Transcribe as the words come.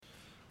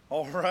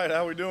All right,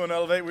 how we doing,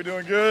 Elevate? We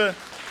doing good?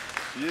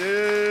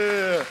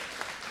 Yeah.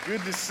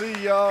 Good to see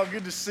y'all.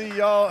 Good to see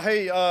y'all.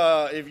 Hey,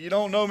 if you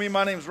don't know me,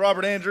 my name is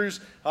Robert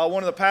Andrews,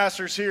 one of the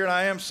pastors here, and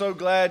I am so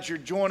glad you're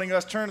joining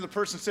us. Turn to the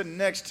person sitting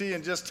next to you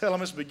and just tell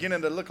them it's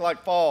beginning to look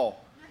like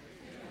fall.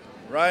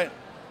 Right?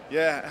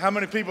 Yeah. How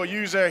many people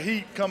use their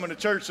heat coming to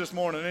church this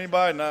morning?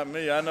 Anybody? Not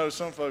me. I know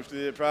some folks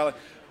did probably.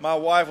 My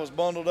wife was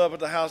bundled up at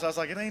the house. I was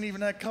like, it ain't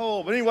even that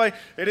cold. But anyway,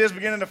 it is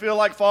beginning to feel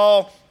like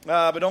fall.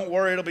 But don't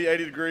worry, it'll be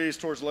 80 degrees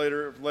towards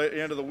the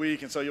end of the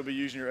week, and so you'll be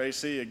using your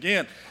AC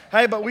again.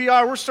 Hey, but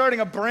we're starting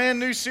a brand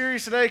new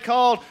series today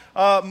called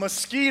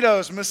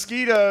Mosquitos.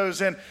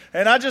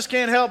 And I just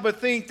can't help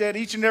but think that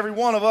each and every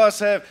one of us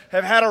have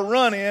had a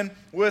run-in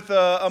with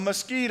a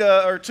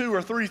mosquito or 2,000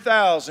 or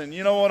 3,000.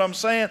 You know what I'm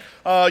saying?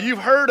 You've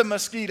heard a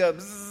mosquito.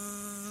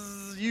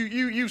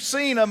 You've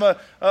seen a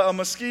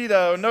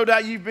mosquito. No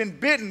doubt you've been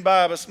bitten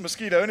by a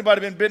mosquito.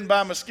 Anybody been bitten by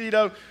a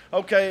mosquito?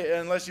 Okay,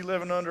 unless you're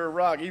living under a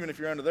rock. Even if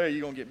you're under there,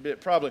 you're going to get bit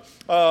probably.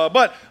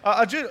 But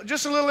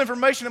just a little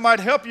information that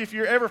might help you if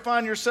you ever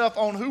find yourself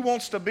on Who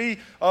Wants to Be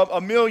a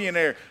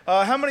Millionaire.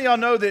 How many of y'all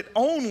know that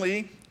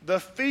only the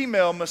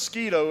female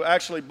mosquito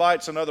actually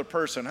bites another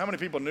person? How many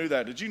people knew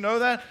that? Did you know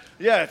that?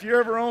 Yeah, if you're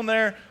ever on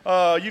there,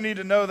 you need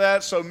to know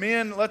that. So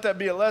men, let that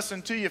be a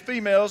lesson to you.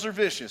 Females are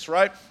vicious,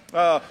 right?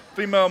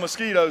 Female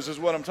mosquitoes is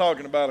what I'm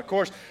talking about, of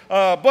course.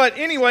 But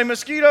anyway,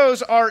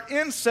 mosquitoes are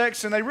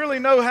insects, and they really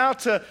know how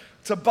to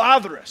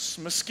bother us.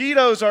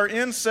 Mosquitoes are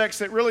insects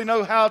that really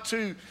know how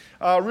to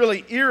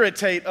really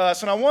irritate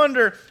us. And I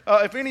wonder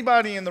if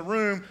anybody in the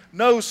room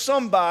knows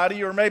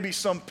somebody or maybe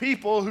some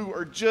people who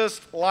are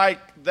just like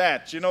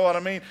that. You know what I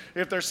mean?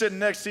 If they're sitting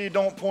next to you,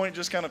 don't point,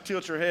 just kind of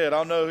tilt your head.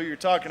 I'll know who you're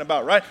talking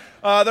about, right?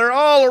 They're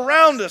all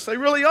around us. They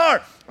really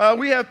are.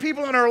 We have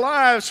people in our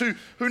lives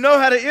who know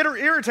how to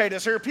irritate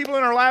us. There are people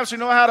in our lives who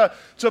know how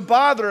to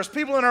bother us.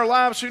 People in our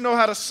lives who know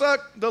how to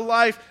suck the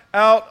life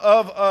out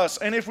of us.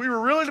 And if we were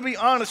really to be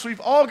honest,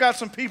 we've all got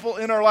some people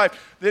in our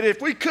life that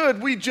if we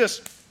could, we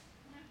just...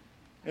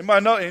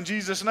 Anybody know? In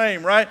Jesus'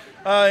 name, right?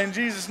 In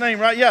Jesus' name,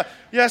 right?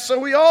 Yeah. So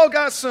we all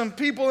got some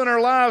people in our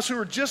lives who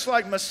are just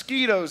like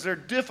mosquitoes. They're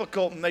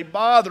difficult and they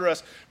bother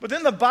us. But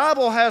then the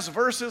Bible has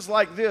verses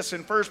like this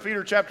in 1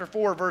 Peter chapter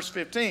 4, verse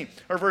 15,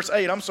 or verse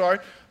 8, I'm sorry.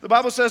 The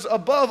Bible says,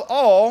 above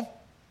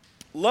all,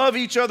 love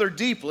each other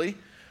deeply,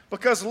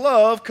 because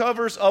love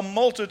covers a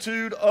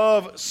multitude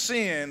of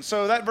sins.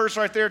 So that verse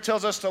right there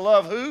tells us to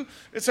love who?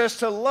 It says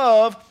to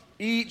love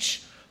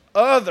each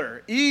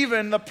other.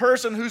 Even the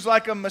person who's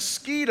like a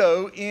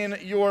mosquito in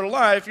your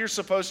life, you're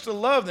supposed to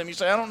love them. You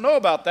say, I don't know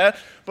about that.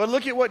 But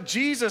look at what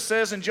Jesus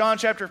says in John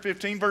chapter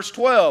 15, verse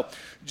 12.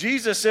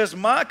 Jesus says,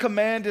 my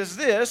command is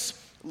this,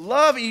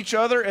 love each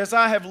other as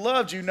I have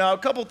loved you. Now, a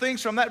couple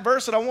things from that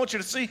verse that I want you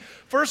to see.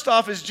 First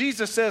off is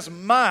Jesus says,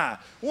 my.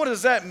 What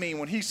does that mean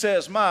when he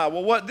says my?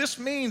 Well, what this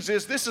means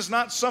is this is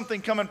not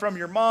something coming from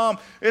your mom.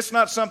 It's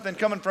not something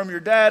coming from your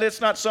dad. It's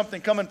not something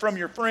coming from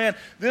your friend.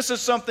 This is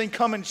something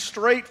coming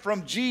straight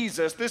from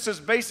Jesus. This is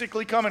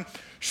basically coming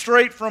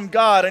straight from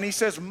God. And he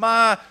says,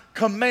 my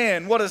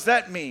command. What does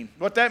that mean?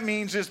 What that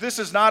means is this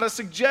is not a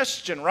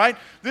suggestion, right?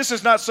 This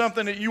is not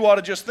something that you ought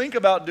to just think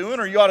about doing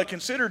or you ought to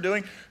consider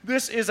doing.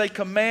 This is a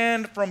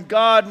command from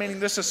God, meaning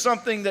this is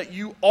something that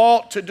you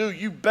ought to do.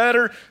 You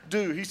better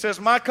do. He says,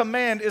 my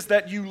command is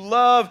that you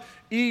love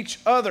each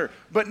other,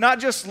 but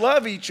not just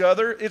love each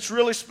other. It's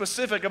really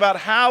specific about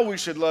how we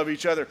should love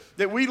each other,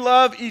 that we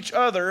love each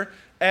other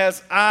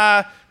as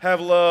I have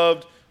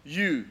loved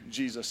you.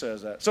 Jesus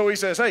says that. So he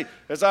says, hey,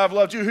 as I've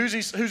loved you, who's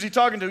he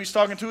talking to? He's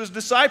talking to his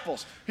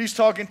disciples. He's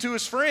talking to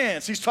his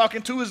friends. He's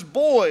talking to his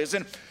boys.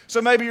 And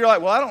so maybe you're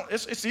like, well,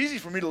 it's easy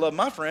for me to love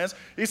my friends.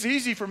 It's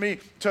easy for me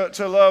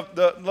to love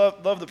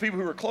the people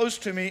who are close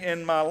to me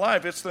in my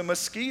life. It's the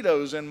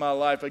mosquitoes in my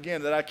life,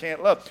 again, that I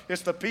can't love.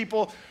 It's the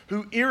people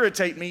who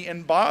irritate me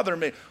and bother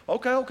me.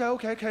 Okay. Oh,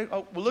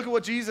 well, look at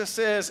what Jesus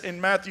says in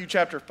Matthew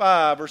chapter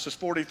 5, verses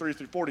 43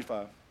 through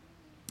 45.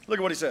 Look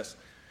at what he says.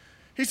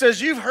 He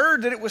says, you've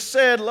heard that it was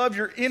said, love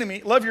your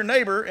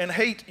neighbor and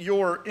hate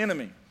your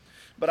enemy.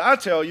 But I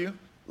tell you,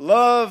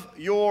 love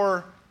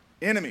your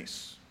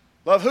enemies.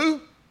 Love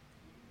who?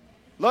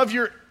 Love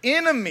your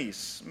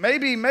enemies.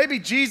 Maybe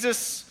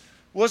Jesus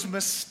was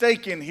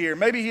mistaken here.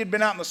 Maybe he had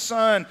been out in the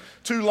sun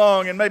too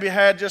long and maybe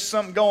had just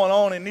something going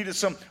on and needed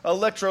some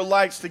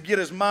electrolytes to get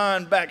his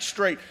mind back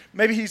straight.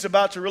 Maybe he's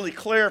about to really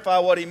clarify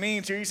what he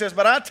means here. He says,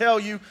 but I tell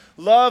you,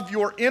 love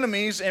your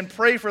enemies and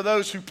pray for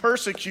those who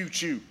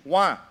persecute you.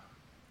 Why?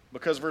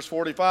 Because verse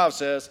 45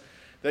 says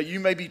that you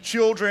may be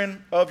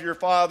children of your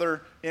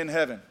Father in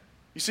heaven.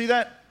 You see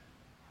that?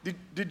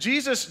 Did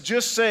Jesus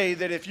just say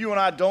that if you and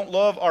I don't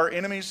love our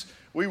enemies,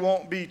 we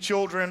won't be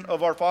children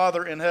of our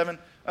Father in heaven?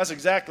 That's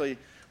exactly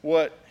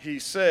what he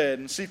said.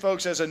 And see,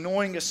 folks, as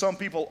annoying as some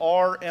people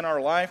are in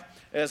our life,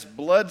 as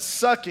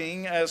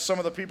blood-sucking as some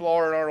of the people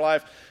are in our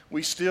life,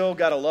 we still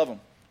got to love them.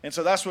 And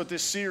so that's what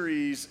this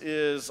series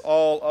is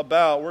all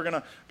about. We're going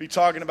to be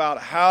talking about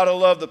how to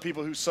love the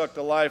people who suck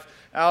the life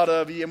out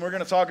of you. And we're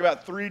going to talk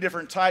about 3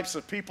 different types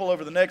of people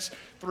over the next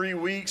 3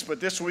 weeks. But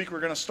this week we're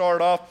going to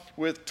start off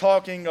with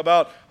talking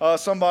about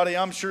somebody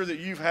I'm sure that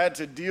you've had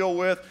to deal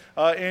with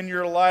in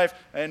your life.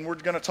 And we're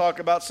going to talk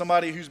about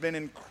somebody who's been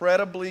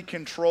incredibly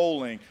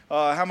controlling.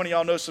 How many of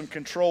y'all know some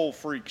control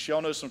freaks?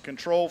 Y'all know some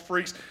control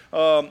freaks?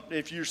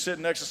 If you're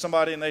sitting next to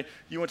somebody and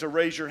you went to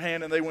raise your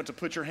hand and they went to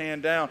put your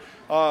hand down,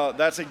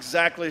 that's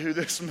exactly who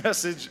this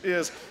message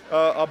is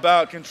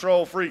about,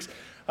 control freaks.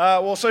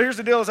 So here's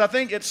the deal is I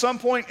think at some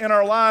point in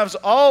our lives,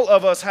 all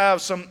of us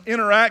have some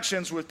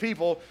interactions with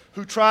people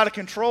who try to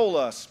control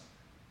us.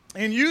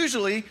 And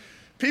usually,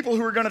 people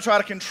who are going to try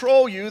to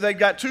control you, they've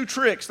got 2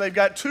 tricks. They've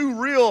got 2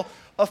 real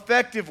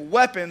effective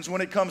weapons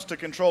when it comes to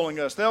controlling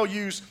us. They'll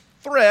use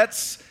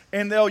threats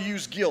and they'll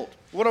use guilt.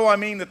 What do I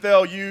mean that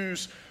they'll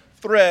use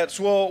threats?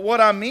 Well,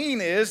 what I mean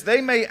is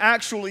they may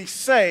actually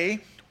say,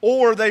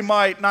 or they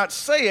might not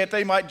say it,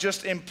 they might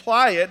just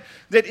imply it,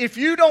 that if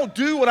you don't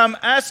do what I'm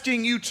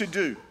asking you to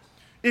do,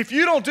 if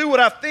you don't do what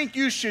I think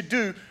you should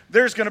do,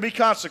 there's going to be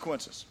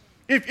consequences.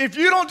 If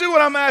you don't do what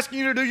I'm asking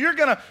you to do, you're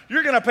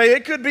gonna pay.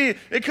 It could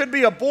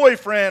be a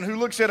boyfriend who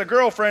looks at a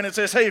girlfriend and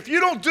says, "Hey, if you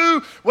don't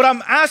do what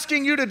I'm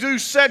asking you to do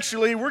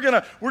sexually, we're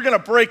gonna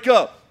break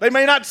up." They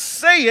may not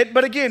say it,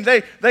 but again,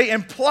 they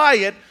imply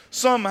it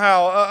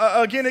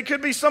somehow. Again, it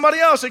could be somebody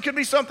else. It could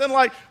be something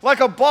like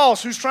a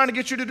boss who's trying to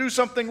get you to do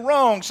something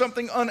wrong,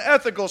 something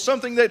unethical,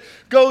 something that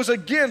goes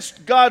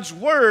against God's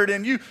word,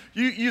 and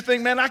you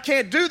think, "Man, I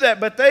can't do that,"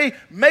 but they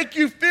make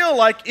you feel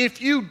like if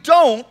you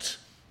don't,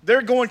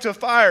 they're going to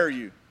fire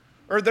you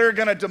or they're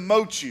going to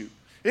demote you.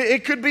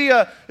 It could be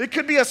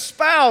a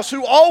spouse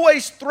who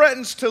always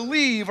threatens to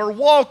leave or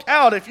walk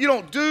out if you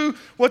don't do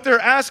what they're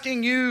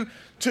asking you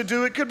to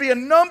do. It could be a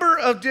number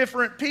of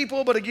different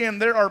people, but again,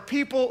 there are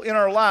people in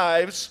our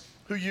lives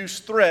who use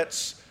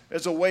threats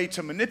as a way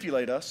to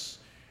manipulate us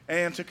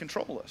and to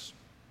control us.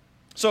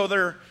 So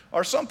there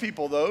are some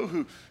people, though,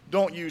 who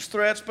don't use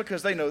threats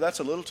because they know that's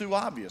a little too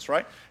obvious,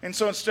 right? And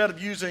so instead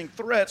of using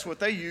threats, what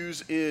they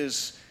use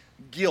is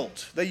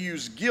guilt. They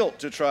use guilt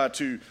to try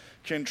to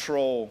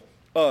control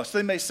us.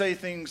 They may say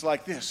things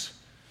like this: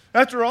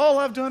 "After all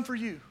I've done for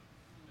you,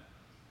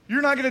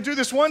 you're not going to do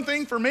this one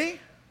thing for me?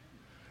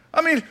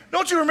 I mean,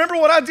 don't you remember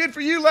what I did for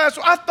you last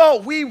week? I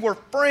thought we were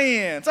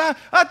friends. I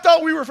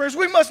thought we were friends.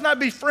 We must not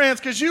be friends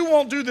because you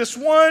won't do this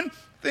one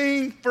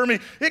thing for me."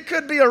 It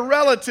could be a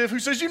relative who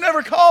says, "You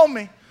never call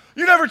me.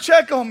 You never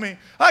check on me.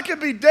 I could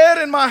be dead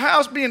in my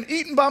house being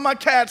eaten by my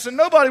cats and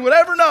nobody would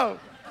ever know."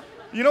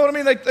 You know what I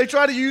mean? They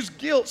try to use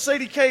guilt.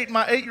 Sadie Kate,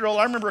 my 8-year-old,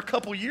 I remember a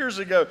couple years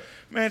ago,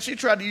 man, she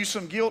tried to use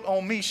some guilt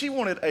on me. She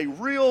wanted a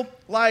real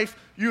life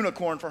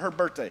unicorn for her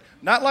birthday.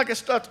 Not like a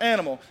stuffed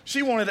animal.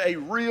 She wanted a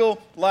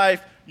real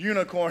life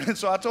unicorn. And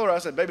so I told her, I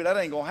said, "Baby, that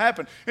ain't going to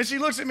happen." And she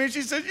looks at me and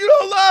she said, "You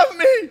don't love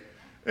me."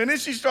 And then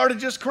she started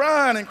just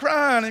crying and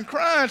crying and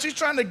crying. She's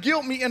trying to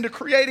guilt me into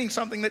creating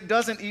something that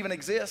doesn't even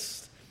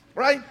exist,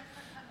 right?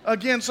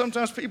 Again,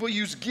 sometimes people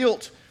use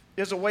guilt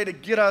is a way to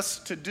get us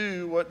to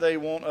do what they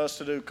want us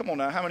to do. Come on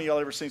now, how many of y'all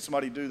ever seen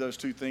somebody do those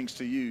 2 things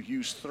to you?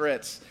 Use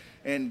threats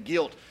and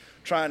guilt,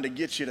 trying to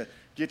get you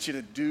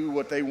to do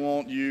what they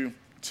want you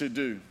to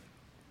do.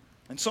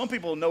 And some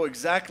people know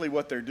exactly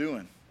what they're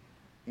doing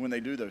when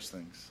they do those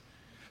things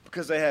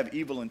because they have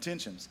evil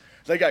intentions.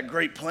 They got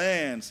great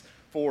plans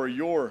for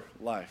your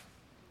life.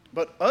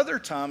 But other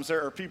times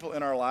there are people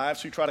in our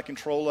lives who try to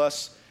control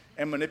us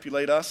and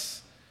manipulate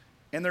us,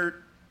 and they're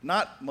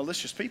not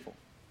malicious people.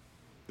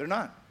 They're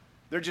not.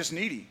 They're just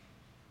needy.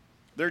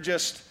 They're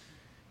just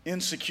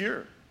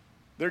insecure.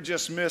 They're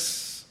just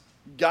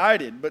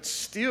misguided. But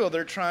still,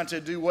 they're trying to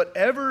do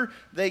whatever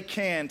they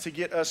can to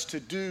get us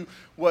to do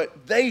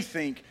what they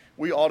think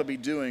we ought to be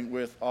doing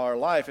with our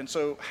life. And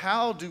so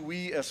how do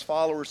we as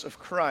followers of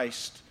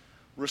Christ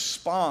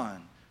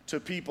respond to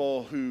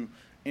people who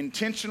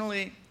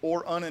intentionally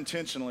or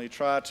unintentionally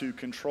try to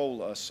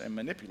control us and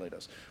manipulate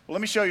us? Well,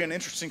 let me show you an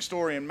interesting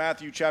story in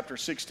Matthew chapter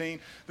 16.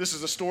 This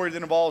is a story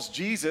that involves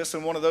Jesus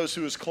and one of those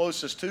who is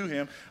closest to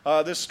him.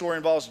 This story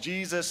involves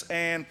Jesus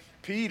and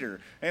Peter.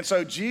 And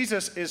so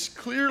Jesus is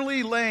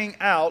clearly laying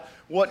out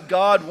what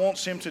God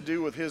wants him to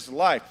do with his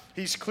life.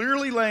 He's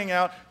clearly laying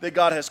out that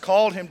God has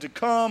called him to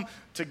come,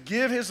 to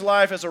give his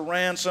life as a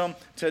ransom,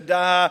 to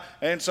die.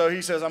 And so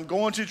he says, "I'm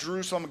going to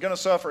Jerusalem, I'm going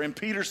to suffer." And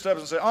Peter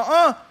steps and says,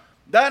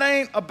 that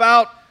ain't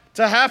about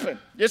to happen.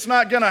 It's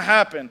not going to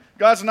happen.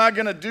 God's not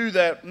going to do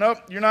that. Nope,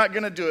 you're not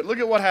going to do it. Look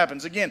at what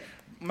happens. Again,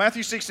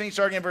 Matthew 16,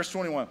 starting in verse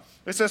 21.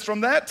 It says,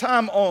 "From that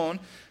time on,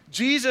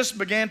 Jesus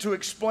began to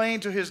explain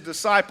to his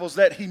disciples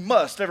that he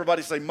must,"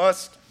 everybody say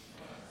must.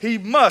 He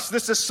must.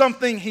 This is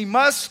something he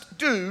must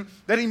do,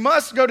 that he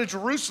must go to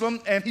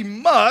Jerusalem and he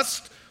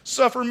must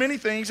suffer many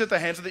things at the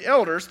hands of the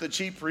elders, the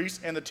chief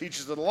priests, and the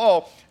teachers of the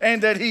law,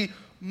 and that he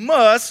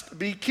must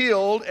be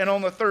killed and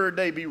on the 3rd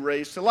day be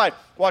raised to life.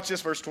 Watch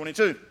this, verse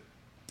 22. It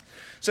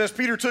says,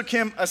 "Peter took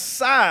him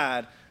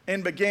aside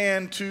and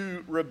began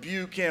to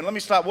rebuke him." Let me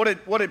stop. What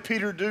did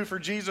Peter do for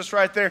Jesus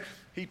right there?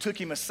 He took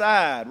him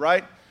aside,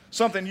 right?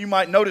 Something you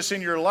might notice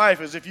in your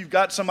life is if you've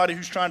got somebody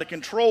who's trying to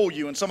control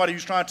you and somebody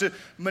who's trying to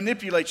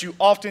manipulate you,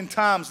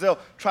 oftentimes they'll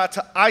try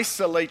to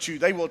isolate you.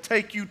 They will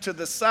take you to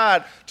the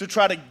side to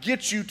try to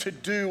get you to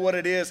do what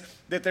it is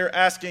that they're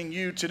asking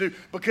you to do,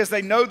 because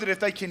they know that if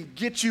they can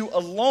get you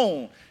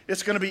alone,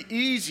 it's going to be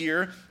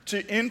easier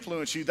to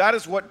influence you. That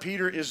is what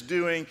Peter is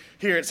doing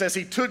here. It says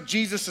he took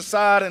Jesus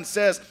aside and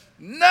says,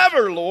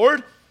 "Never, Lord."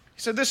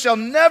 He said, "This shall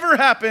never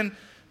happen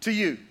to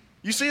you."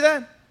 You see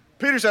that?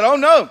 Peter said, "Oh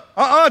no,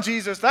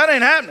 Jesus, that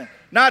ain't happening.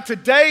 Not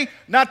today,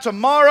 not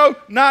tomorrow,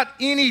 not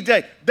any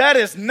day. That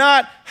is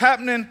not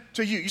happening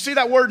to you." You see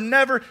that word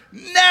never?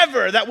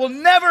 Never. That will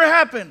never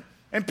happen.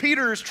 And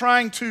Peter is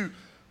trying to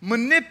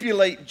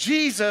manipulate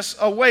Jesus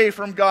away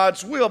from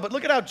God's will. But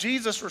look at how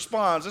Jesus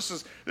responds.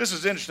 This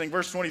is interesting.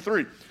 Verse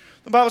 23.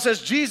 The Bible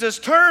says, Jesus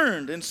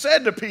turned and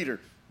said to Peter,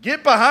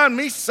 "Get behind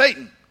me,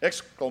 Satan!"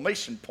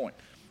 Exclamation point.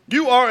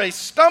 "You are a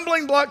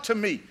stumbling block to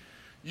me.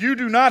 You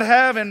do not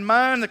have in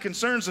mind the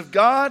concerns of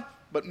God,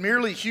 but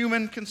merely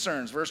human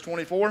concerns." Verse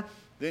 24,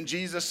 then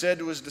Jesus said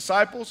to his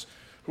disciples,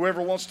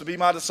 "Whoever wants to be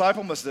my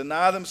disciple must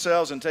deny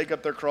themselves and take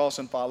up their cross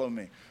and follow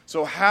me."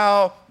 So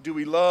how do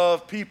we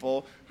love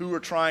people who are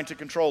trying to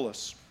control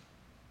us?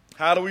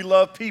 How do we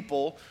love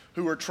people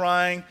who are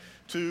trying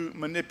to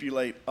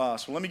manipulate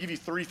us? Well, let me give you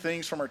 3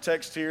 things from our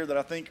text here that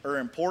I think are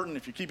important.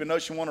 If you're keeping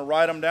notes, you want to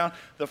write them down.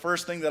 The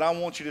first thing that I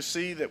want you to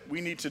see that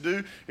we need to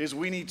do is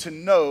we need to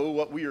know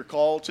what we are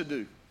called to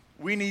do.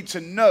 We need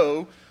to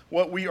know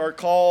what we are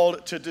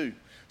called to do.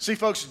 See,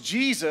 folks,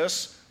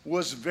 Jesus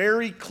was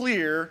very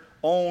clear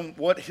on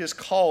what his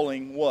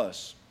calling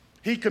was.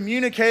 He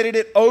communicated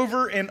it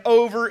over and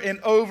over and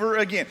over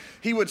again.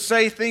 He would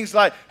say things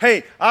like,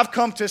 "Hey, I've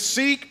come to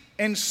seek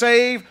and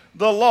save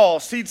the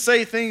lost." He'd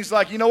say things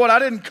like, "You know what? I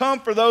didn't come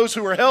for those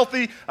who are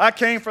healthy. I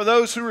came for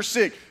those who are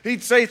sick."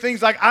 He'd say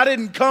things like, "I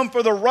didn't come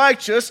for the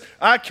righteous.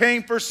 I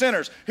came for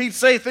sinners." He'd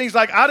say things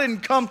like, "I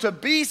didn't come to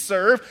be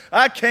served.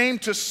 I came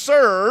to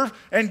serve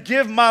and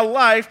give my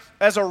life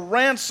as a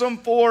ransom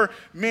for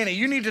many."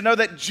 You need to know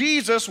that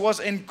Jesus was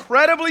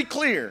incredibly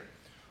clear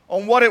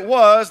on what it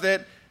was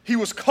that he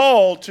was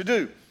called to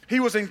do. He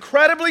was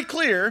incredibly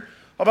clear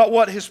about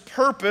what his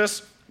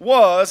purpose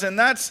was, and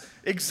that's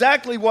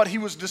exactly what he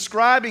was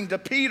describing to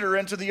Peter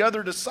and to the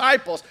other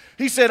disciples.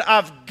 He said,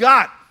 "I've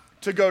got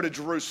to go to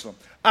Jerusalem.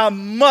 I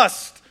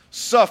must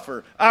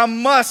suffer. I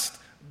must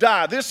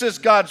die. This is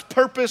God's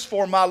purpose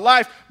for my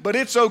life, but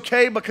it's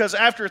okay because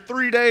after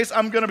 3 days,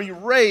 I'm going to be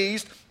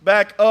raised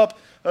back up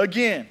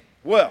again."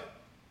 Well,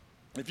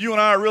 if you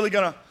and I are really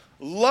going to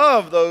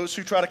love those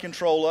who try to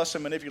control us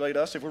and manipulate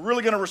us, if we're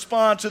really going to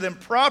respond to them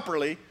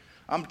properly,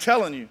 I'm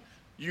telling you,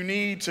 you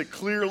need to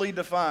clearly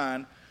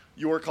define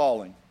your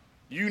calling.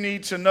 You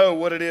need to know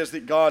what it is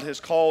that God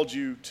has called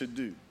you to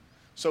do.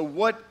 So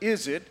what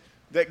is it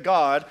that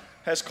God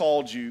has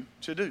called you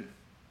to do?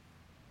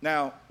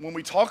 Now, when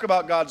we talk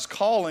about God's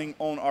calling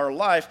on our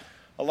life,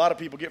 a lot of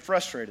people get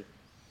frustrated.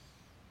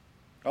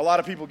 A lot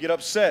of people get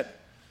upset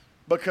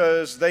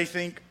because they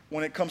think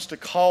when it comes to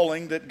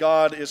calling that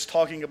God is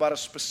talking about a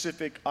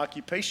specific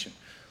occupation.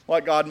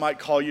 Like God might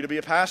call you to be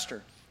a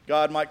pastor.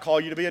 God might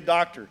call you to be a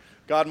doctor.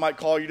 God might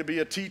call you to be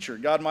a teacher.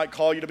 God might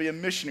call you to be a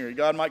missionary.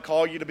 God might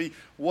call you to be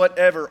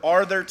whatever.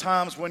 Are there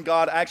times when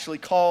God actually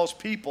calls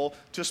people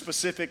to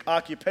specific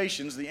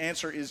occupations? The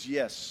answer is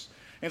yes.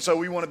 And so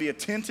we want to be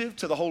attentive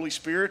to the Holy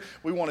Spirit.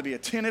 We want to be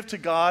attentive to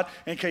God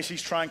in case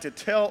he's trying to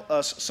tell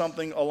us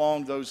something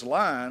along those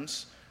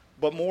lines.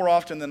 But more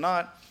often than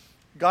not,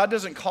 God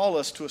doesn't call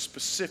us to a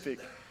specific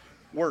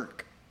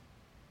work.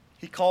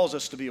 He calls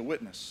us to be a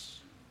witness.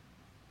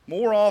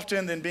 More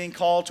often than being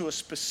called to a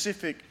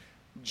specific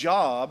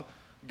job,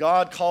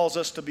 God calls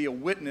us to be a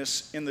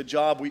witness in the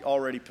job we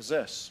already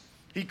possess.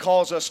 He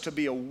calls us to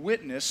be a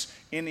witness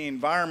in the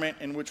environment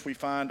in which we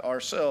find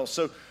ourselves.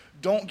 So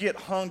don't get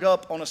hung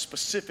up on a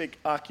specific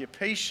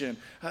occupation.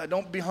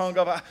 Don't be hung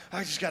up,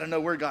 I just got to know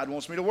where God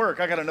wants me to work.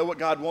 I got to know what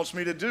God wants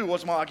me to do.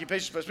 What's my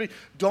occupation supposed to be?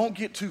 Don't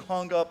get too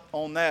hung up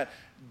on that.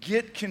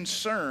 Get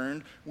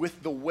concerned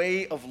with the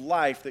way of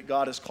life that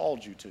God has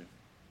called you to.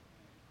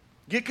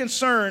 Get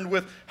concerned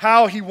with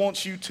how he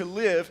wants you to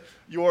live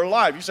your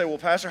life. You say, "Well,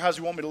 Pastor, how does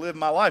he want me to live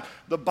my life?"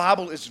 The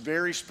Bible is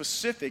very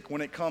specific when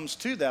it comes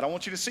to that. I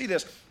want you to see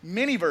this.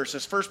 Many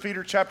verses. 1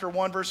 Peter chapter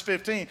 1, verse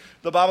 15.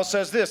 The Bible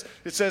says this.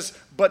 It says,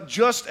 "But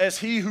just as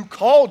he who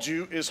called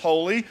you is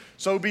holy,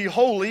 so be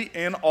holy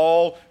in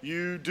all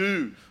you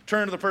do."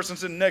 Turn to the person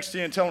sitting next to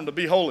you and tell them to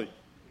be holy.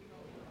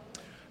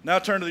 Now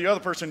turn to the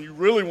other person you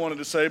really wanted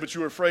to say, but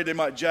you were afraid they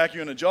might jack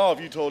you in the jaw if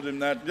you told them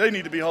that. They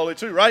need to be holy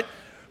too, right?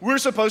 We're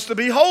supposed to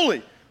be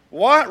holy.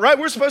 Why? Right?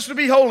 We're supposed to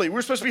be holy.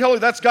 We're supposed to be holy.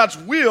 That's God's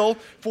will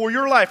for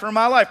your life, for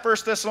my life.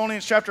 1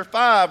 Thessalonians chapter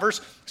 5, verse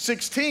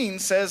 16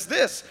 says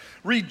this,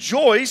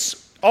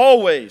 "Rejoice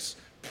always,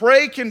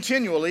 Pray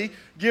continually,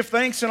 give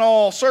thanks in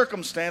all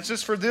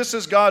circumstances, for this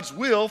is God's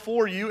will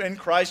for you in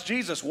Christ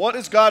Jesus. What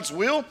is God's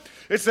will?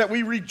 It's that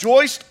we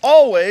rejoice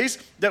always,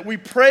 that we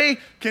pray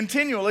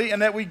continually,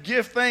 and that we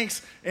give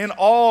thanks in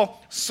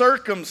all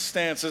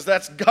circumstances.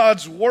 That's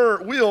God's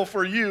will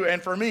for you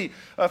and for me.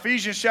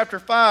 Ephesians chapter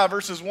 5,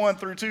 verses 1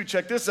 through 2.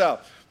 Check this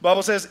out. The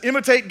Bible says,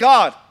 imitate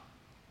God,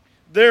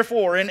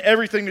 therefore, in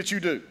everything that you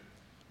do,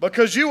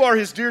 because you are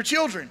his dear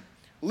children.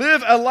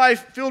 Live a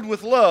life filled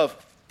with love,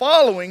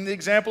 following the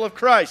example of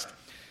Christ.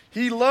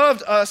 He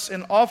loved us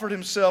and offered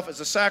himself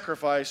as a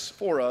sacrifice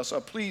for us, a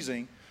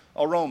pleasing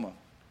aroma.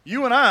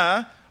 You and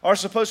I are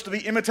supposed to be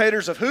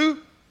imitators of who?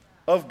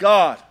 Of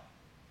God.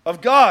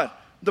 Of God.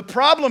 The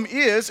problem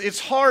is,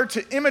 it's hard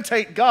to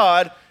imitate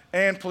God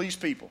and please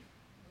people.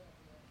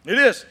 It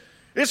is.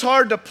 It's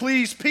hard to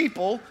please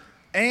people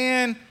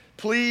and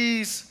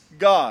please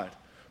God.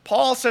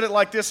 Paul said it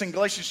like this in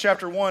Galatians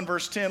chapter 1,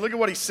 verse 10. Look at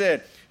what he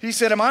said. He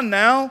said, am I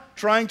now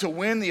trying to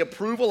win the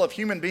approval of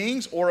human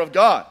beings or of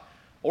God?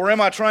 Or am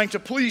I trying to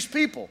please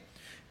people?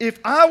 If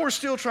I were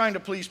still trying to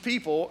please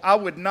people, I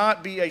would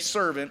not be a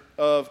servant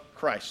of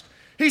Christ.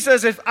 He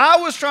says, if I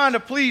was trying to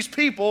please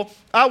people,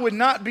 I would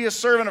not be a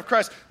servant of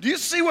Christ. Do you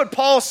see what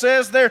Paul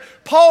says there?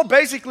 Paul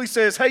basically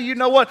says, hey, you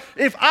know what?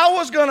 If I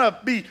was going to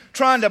be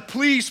trying to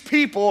please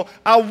people,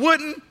 I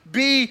wouldn't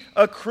be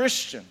a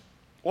Christian.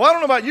 Well, I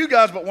don't know about you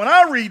guys, but when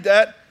I read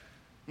that,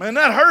 man,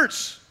 that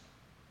hurts.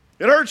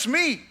 It hurts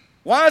me.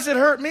 Why does it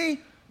hurt me?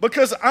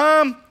 Because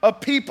I'm a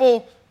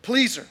people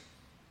pleaser.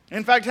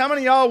 In fact, how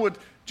many of y'all would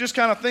just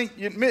kind of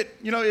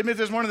admit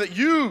this morning that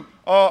you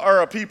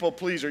are a people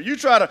pleaser? You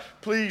try to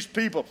please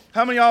people.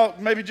 How many of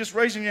y'all maybe just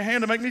raising your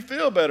hand to make me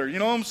feel better? You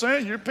know what I'm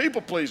saying? You're a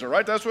people pleaser,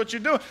 right? That's what you're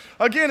doing.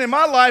 Again, in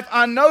my life,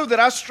 I know that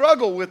I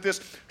struggle with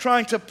this,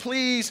 trying to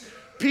please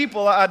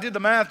people. I did the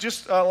math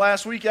just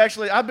last week,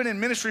 actually. I've been in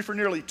ministry for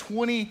nearly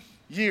 20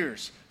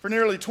 years.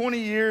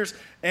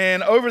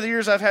 And over the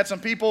years, I've had some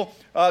people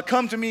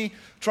come to me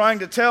trying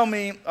to tell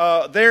me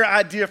their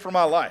idea for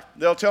my life.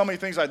 They'll tell me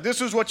things like, this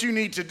is what you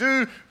need to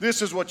do,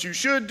 this is what you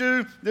should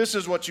do, this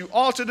is what you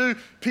ought to do.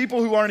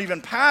 People who aren't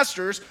even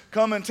pastors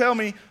come and tell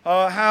me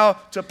how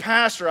to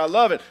pastor. I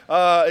love it.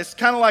 It's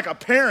kind of like a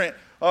parent.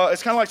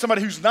 It's kind of like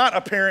somebody who's not a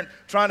parent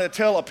trying to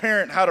tell a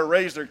parent how to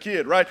raise their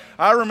kid, right?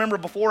 I remember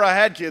before I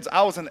had kids,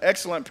 I was an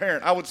excellent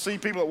parent. I would see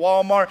people at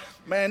Walmart,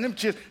 man, them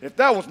kids, if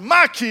that was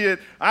my kid,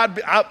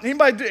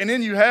 and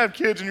then you have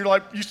kids and you're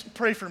like, you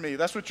pray for me.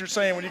 That's what you're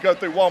saying when you go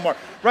through Walmart,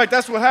 right?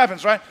 That's what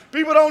happens, right?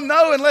 People don't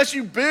know unless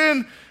you've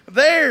been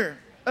there.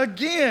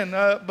 Again,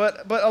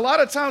 but a lot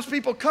of times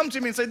people come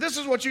to me and say, this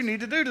is what you need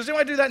to do. Does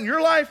anybody do that in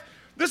your life?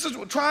 This is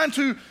trying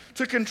to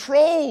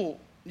control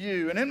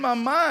you. And in my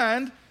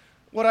mind,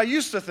 what I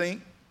used to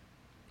think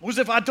was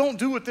if I don't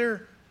do what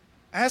they're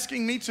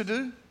asking me to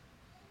do,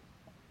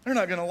 they're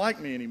not going to like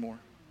me anymore.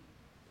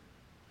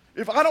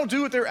 If I don't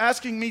do what they're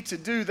asking me to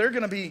do, they're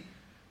going to be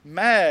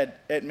mad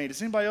at me.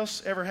 Does anybody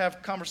else ever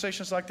have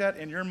conversations like that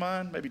in your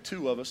mind? Maybe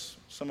two of us.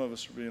 Some of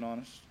us are being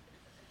honest.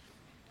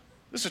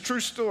 This is a true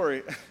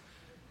story.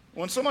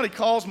 When somebody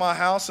calls my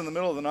house in the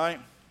middle of the night,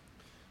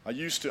 I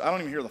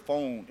don't even hear the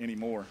phone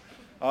anymore.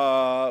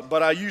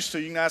 But I used to.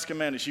 You can ask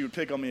Amanda. She would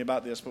pick on me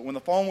about this. But when the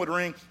phone would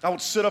ring, I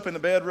would sit up in the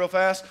bed real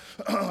fast.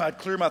 I'd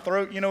clear my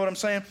throat, you know what I'm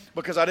saying?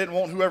 Because I didn't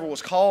want whoever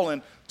was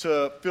calling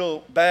to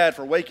feel bad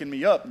for waking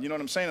me up. You know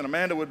what I'm saying? And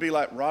Amanda would be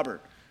like,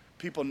 Robert,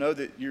 people know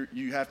that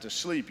you have to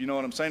sleep. You know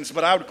what I'm saying?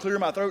 But I would clear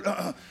my throat,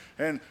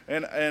 and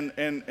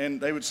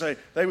they would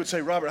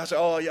say, Robert. I said,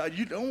 oh yeah,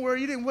 you don't worry,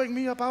 you didn't wake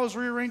me up. I was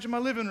rearranging my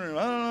living room.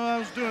 I don't know, I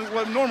was doing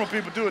what normal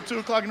people do at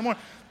 2:00 in the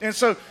morning. And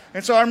so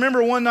I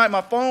remember one night my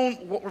phone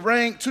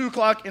rang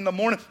 2:00 in the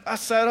morning. I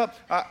sat up,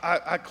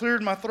 I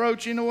cleared my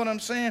throat. You know what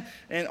I'm saying?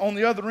 And on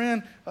the other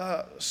end,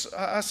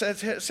 I said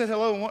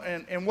hello.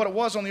 And what it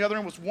was on the other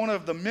end was one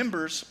of the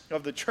members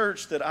of the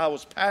church that I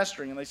was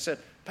pastoring. And they said,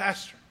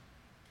 Pastor.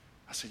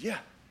 I said, yeah.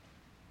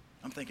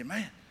 I'm thinking,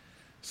 man,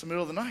 it's the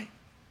middle of the night.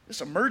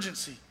 It's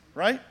emergency,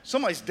 right?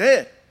 Somebody's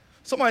dead.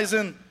 Somebody's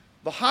in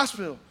the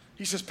hospital.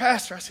 He says,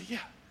 Pastor. I said,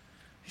 yeah.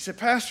 He said,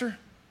 Pastor.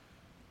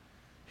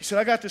 He said,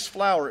 I got this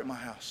flower at my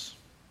house.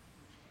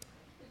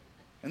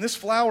 And this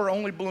flower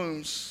only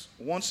blooms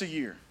once a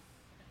year.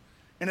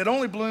 And it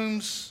only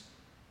blooms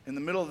in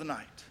the middle of the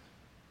night.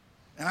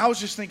 And I was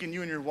just thinking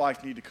you and your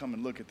wife need to come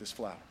and look at this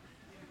flower.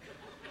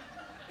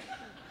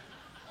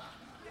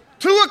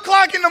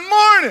 2:00 in the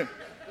morning.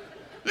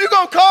 You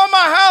gonna call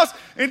my house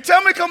and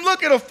tell me come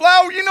look at a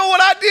flower? You know what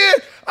I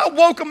did? I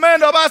woke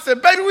Amanda up. I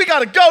said, baby, we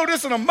gotta go.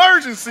 This is an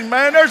emergency,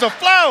 man. There's a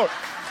flower.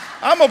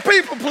 I'm a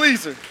people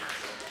pleaser.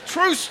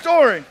 True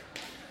story.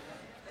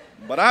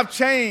 But I've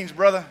changed,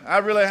 brother. I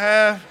really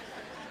have.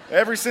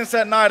 Ever since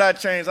that night, I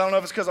changed. I don't know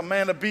if it's because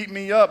Amanda beat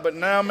me up, but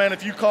now, man,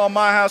 if you call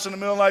my house in the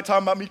middle of the night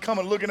talking about me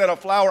coming looking at a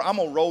flower, I'm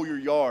going to roll your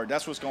yard.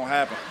 That's what's going to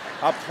happen.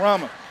 I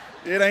promise.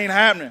 It ain't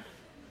happening.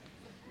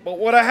 But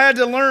what I had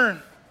to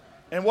learn,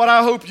 and what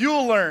I hope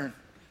you'll learn,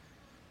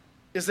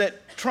 is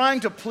that trying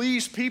to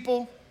please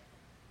people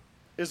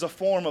is a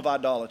form of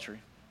idolatry.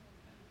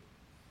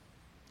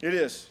 It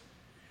is.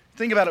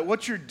 think about it,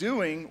 what you're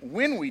doing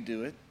when we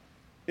do it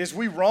is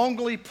we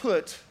wrongly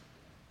put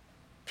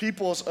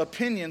people's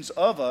opinions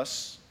of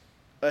us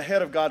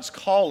ahead of God's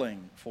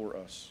calling for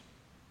us.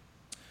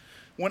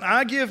 When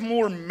I give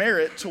more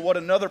merit to what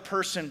another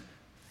person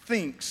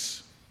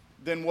thinks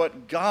than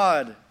what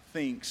God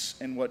thinks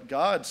and what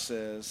God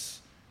says,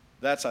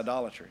 that's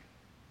idolatry.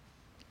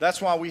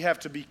 That's why we have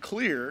to be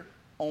clear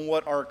on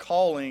what our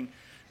calling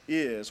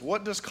is.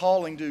 What does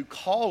calling do?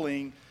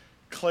 Calling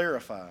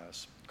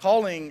clarifies.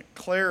 Calling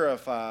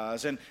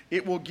clarifies, and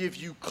it will give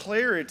you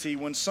clarity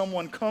when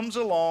someone comes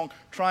along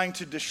trying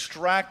to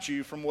distract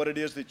you from what it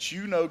is that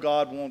you know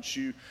God wants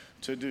you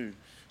to do.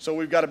 So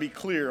we've got to be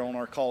clear on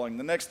our calling.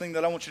 The next thing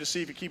that I want you to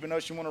see, if you keep a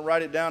note, you want to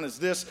write it down, is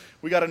this.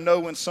 We got to know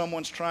when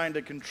someone's trying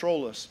to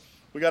control us.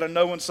 We got to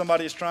know when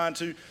somebody is trying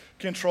to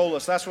control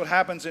us. That's what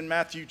happens in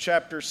Matthew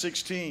chapter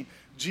 16.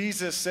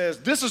 Jesus says,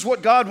 this is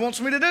what God wants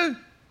me to do.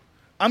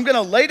 I'm going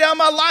to lay down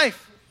my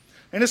life.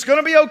 And it's going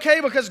to be okay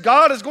because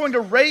God is going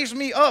to raise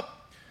me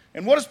up.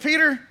 And what does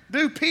Peter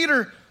do?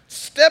 Peter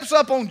steps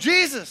up on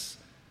Jesus.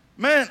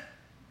 Man,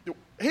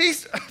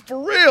 he's,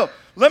 for real,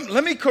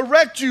 let me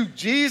correct you,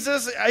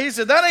 Jesus. He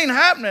said, that ain't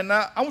happening.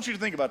 Now, I want you to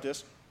think about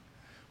this.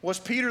 Was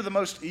Peter the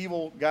most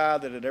evil guy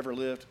that had ever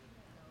lived?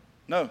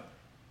 No,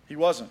 he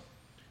wasn't.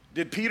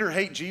 Did Peter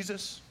hate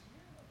Jesus?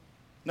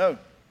 No,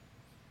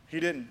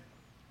 he didn't.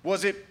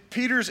 Was it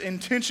Peter's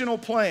intentional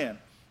plan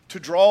to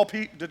draw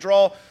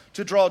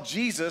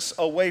Jesus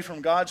away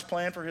from God's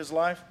plan for his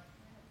life?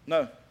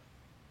 No,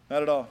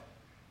 not at all.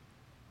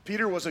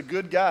 Peter was a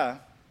good guy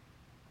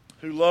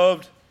who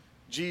loved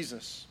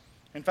Jesus.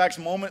 In fact,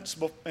 moments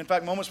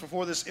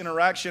before this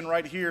interaction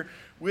right here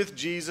with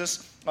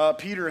Jesus,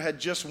 Peter had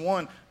just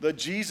won the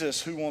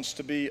Jesus Who Wants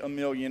to Be a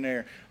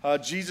Millionaire.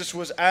 Jesus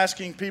was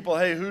asking people,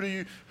 "Hey,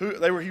 he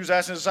was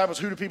asking his disciples,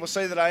 who do people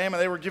say that I am?" And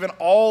they were given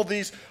all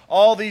these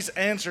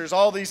answers.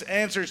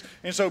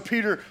 And so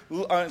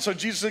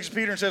Jesus looks at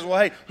Peter and says, "Well,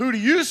 hey, who do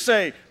you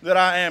say that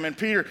I am?" And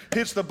Peter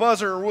hits the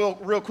buzzer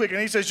real quick, and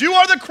he says, "You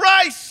are the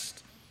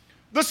Christ,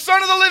 the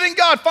Son of the living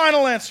God."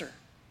 Final answer.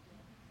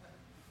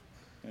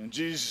 And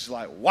Jesus is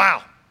like,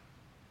 wow,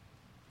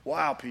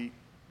 Pete,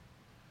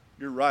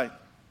 you're right.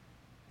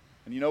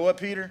 And you know what,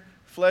 Peter?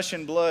 Flesh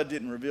and blood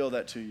didn't reveal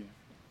that to you.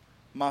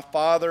 My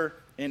Father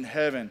in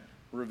heaven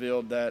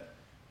revealed that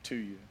to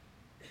you.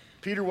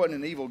 Peter wasn't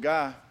an evil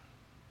guy,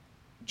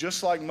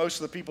 just like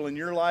most of the people in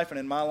your life and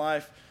in my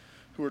life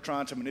who are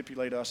trying to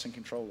manipulate us and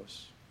control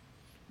us.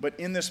 But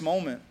in this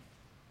moment,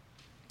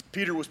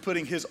 Peter was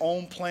putting his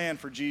own plan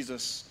for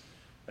Jesus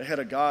ahead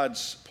of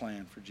God's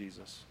plan for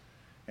Jesus.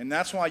 And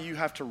that's why you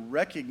have to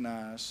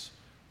recognize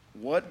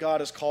what God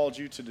has called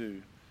you to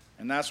do.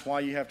 And that's why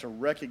you have to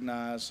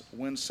recognize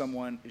when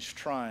someone is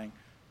trying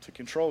to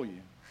control you.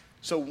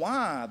 So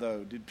why,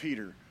 though, did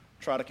Peter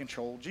try to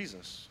control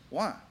Jesus?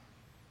 Why?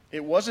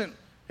 It wasn't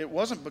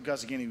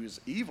because, again, he was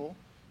evil.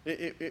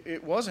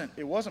 It wasn't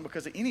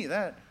because of any of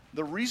that.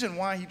 The reason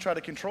why he tried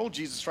to control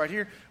Jesus right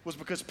here was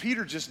because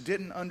Peter just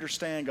didn't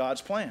understand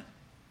God's plan.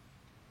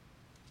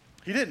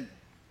 He didn't.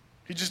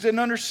 He just didn't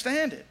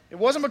understand it. It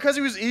wasn't because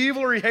he was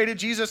evil or he hated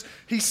Jesus.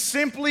 He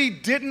simply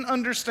didn't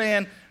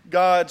understand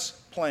God's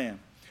plan.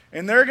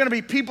 And there are going to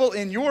be people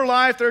in your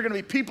life, there are going to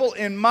be people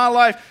in my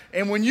life,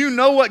 and when you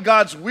know what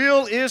God's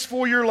will is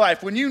for your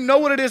life, when you know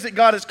what it is that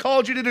God has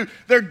called you to do,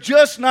 they're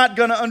just not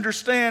going to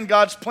understand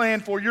God's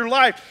plan for your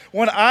life.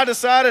 When I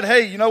decided,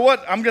 hey, you know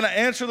what? I'm going to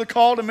answer the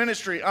call to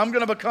ministry. I'm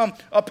going to become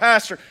a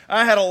pastor.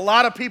 I had a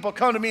lot of people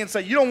come to me and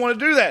say, you don't want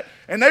to do that.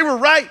 And they were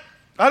right.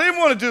 I didn't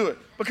want to do it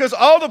because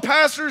all the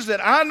pastors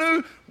that I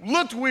knew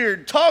looked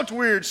weird, talked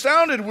weird,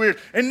 sounded weird,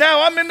 and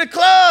now I'm in the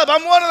club.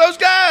 I'm one of those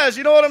guys.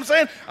 You know what I'm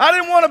saying? I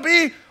didn't want to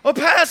be a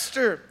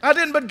pastor. I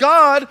didn't, but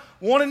God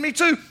wanted me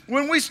to.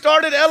 When we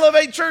started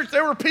Elevate Church,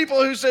 there were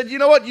people who said, you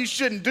know what? You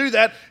shouldn't do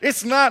that.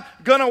 It's not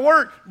going to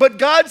work. But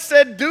God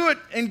said do it,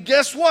 and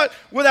guess what?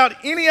 Without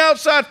any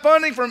outside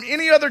funding from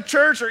any other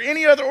church or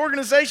any other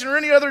organization or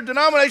any other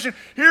denomination,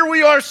 here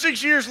we are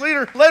 6 years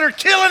later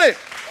killing it.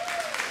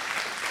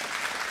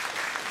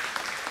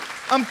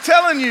 I'm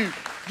telling you,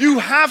 you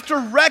have to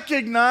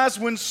recognize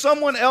when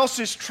someone else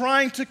is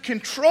trying to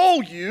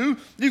control you.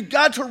 You've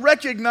got to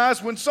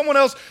recognize when someone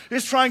else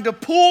is trying to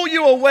pull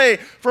you away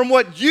from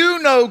what you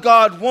know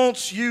God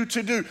wants you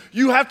to do.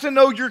 You have to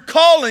know your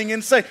calling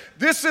and say,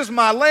 this is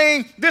my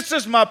lane, this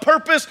is my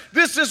purpose,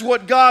 this is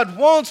what God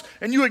wants,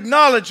 and you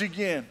acknowledge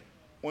again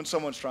when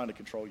someone's trying to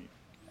control you.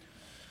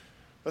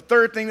 The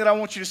third thing that I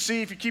want you to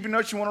see, if you're keeping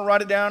notes, you want to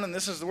write it down, and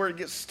this is where it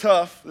gets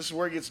tough, this is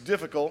where it gets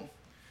difficult.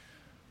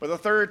 But the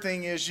third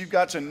thing is you've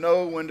got to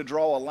know when to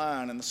draw a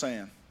line in the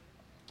sand.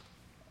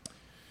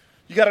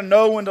 You got to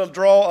know when to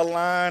draw a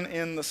line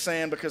in the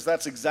sand because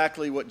that's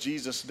exactly what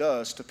Jesus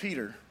does to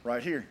Peter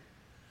right here.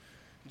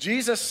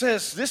 Jesus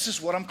says, this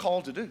is what I'm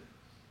called to do.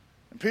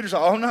 And Peter's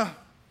like, oh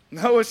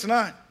no, it's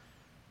not.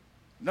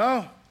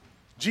 No,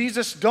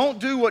 Jesus, don't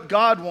do what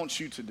God wants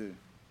you to do.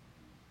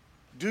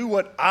 Do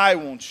what I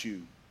want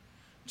you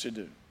to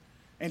do.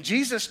 And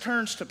Jesus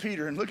turns to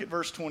Peter and look at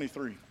verse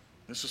 23.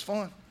 This is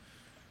fun.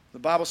 The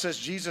Bible says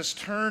Jesus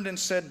turned and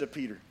said to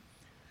Peter,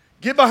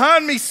 "Get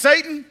behind me,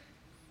 Satan.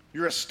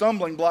 You're a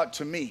stumbling block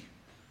to me.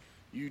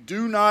 You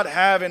do not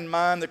have in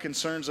mind the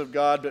concerns of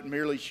God, but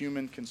merely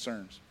human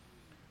concerns."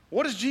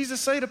 What does Jesus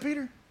say to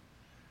Peter?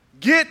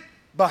 Get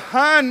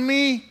behind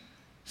me,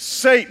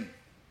 Satan.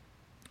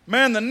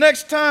 Man, the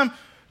next time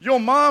your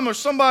mom or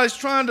somebody's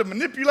trying to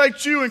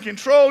manipulate you and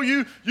control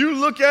you, you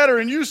look at her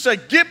and you say,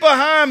 "Get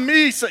behind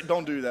me, Satan."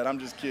 Don't do that. I'm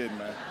just kidding,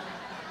 man.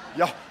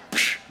 Y'all,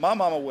 my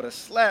mama would have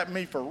slapped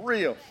me for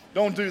real.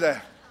 Don't do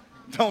that.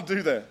 Don't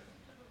do that.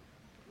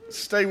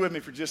 Stay with me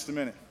for just a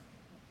minute.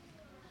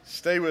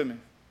 Stay with me.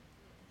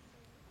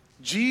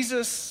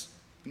 Jesus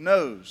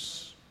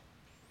knows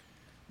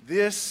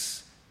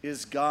this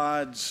is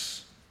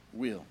God's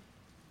will.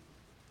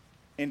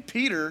 And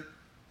Peter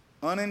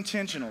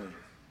unintentionally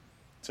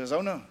says,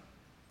 "Oh, no,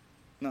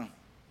 no."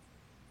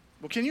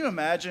 Well, can you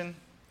imagine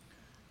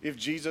if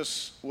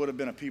Jesus would have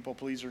been a people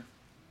pleaser?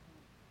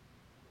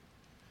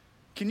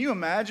 Can you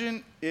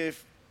imagine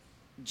if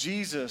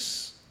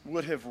Jesus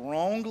would have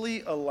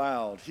wrongly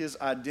allowed his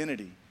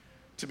identity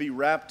to be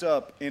wrapped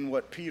up in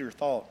what Peter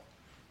thought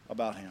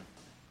about him?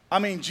 I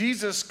mean,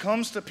 Jesus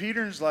comes to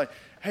Peter and is like,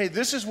 "Hey,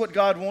 this is what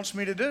God wants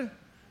me to do.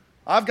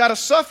 I've got to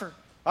suffer.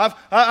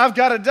 I've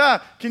got to die."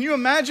 Can you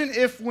imagine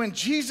if when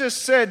Jesus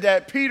said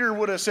that, Peter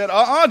would have said,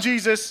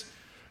 Jesus,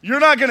 you're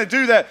not going to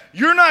do that.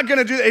 You're not going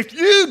to do that. If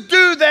you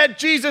do that,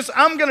 Jesus,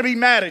 I'm going to be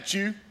mad at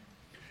you.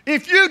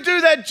 If you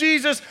do that,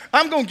 Jesus,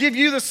 I'm going to give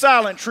you the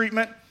silent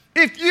treatment.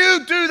 If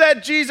you do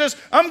that, Jesus,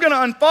 I'm going to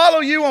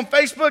unfollow you on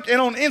Facebook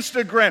and on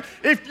Instagram.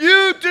 If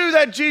you do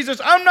that, Jesus,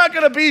 I'm not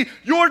going to be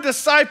your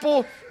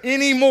disciple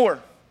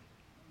anymore.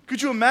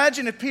 Could you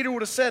imagine if Peter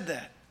would have said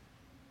that?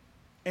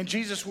 And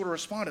Jesus would have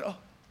responded,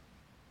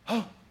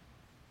 Oh,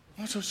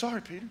 I'm so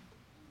sorry, Peter.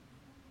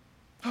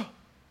 Oh,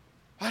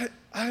 I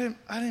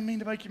didn't mean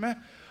to make you mad.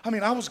 I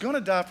mean, I was going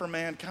to die for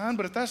mankind,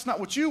 but if that's not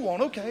what you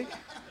want, okay.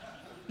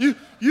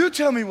 You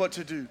tell me what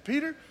to do,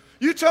 Peter.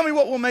 You tell me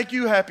what will make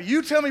you happy.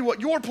 You tell me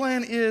what your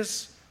plan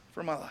is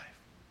for my life.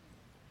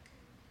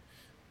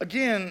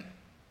 Again,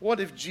 what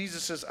if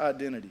Jesus'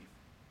 identity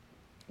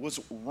was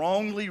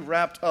wrongly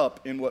wrapped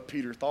up in what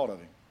Peter thought of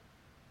him?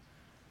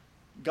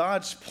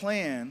 God's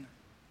plan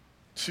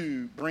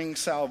to bring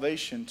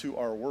salvation to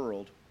our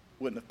world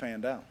wouldn't have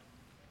panned out.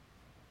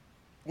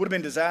 Would have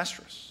been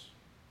disastrous.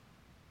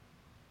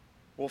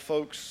 Well,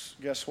 folks,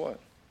 guess what?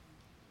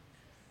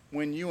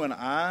 When you and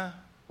I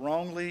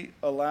wrongly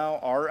allow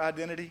our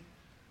identity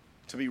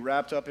to be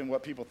wrapped up in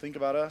what people think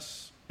about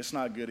us, it's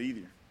not good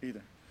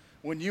either.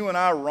 When you and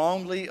I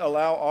wrongly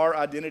allow our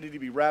identity to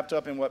be wrapped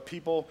up in what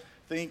people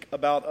think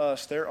about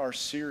us, there are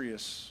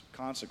serious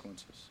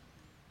consequences.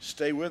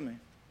 Stay with me.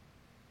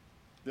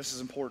 This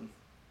is important.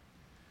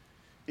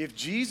 If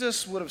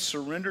Jesus would have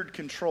surrendered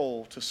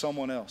control to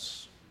someone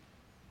else,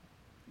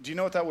 do you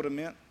know what that would have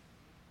meant?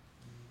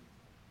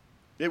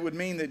 It would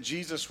mean that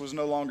Jesus was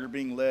no longer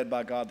being led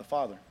by God the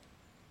Father.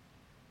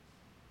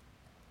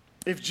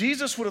 If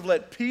Jesus would have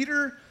let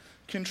Peter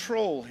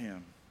control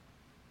him,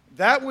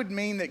 that would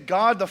mean that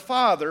God the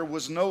Father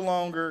was no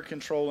longer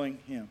controlling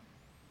him.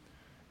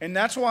 And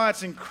that's why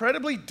it's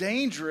incredibly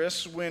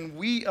dangerous when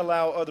we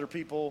allow other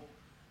people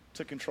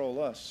to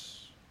control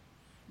us.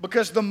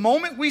 Because the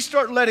moment we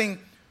start letting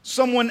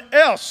someone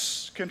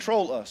else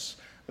control us,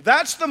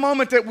 that's the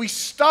moment that we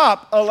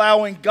stop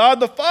allowing God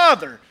the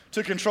Father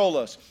to control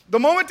us. The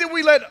moment that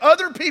we let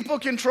other people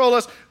control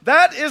us,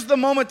 that is the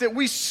moment that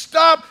we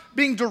stop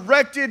being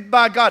directed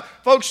by God.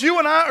 Folks, you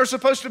and I are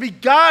supposed to be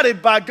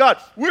guided by God.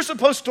 We're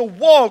supposed to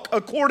walk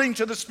according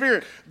to the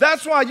Spirit.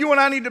 That's why you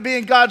and I need to be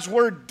in God's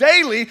Word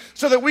daily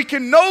so that we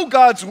can know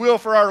God's will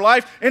for our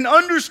life and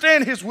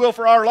understand His will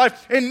for our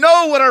life and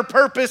know what our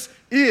purpose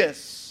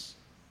is.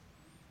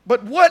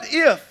 But what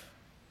if,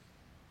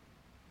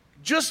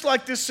 just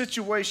like this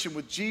situation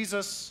with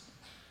Jesus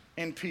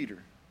and Peter,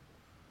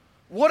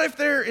 what if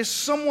there is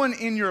someone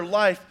in your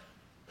life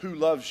who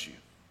loves you?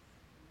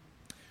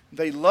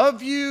 They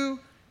love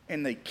you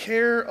and they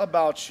care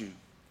about you,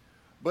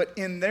 but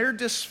in their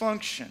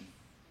dysfunction,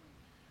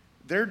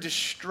 they're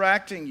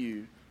distracting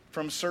you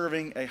from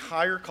serving a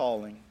higher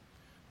calling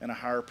and a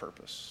higher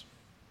purpose.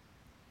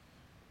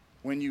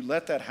 When you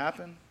let that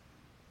happen,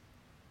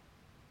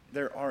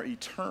 there are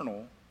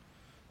eternal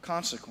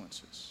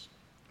consequences,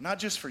 not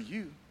just for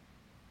you,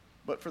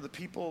 but for the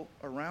people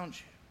around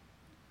you.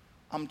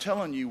 I'm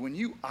telling you, when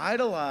you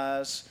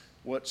idolize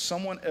what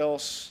someone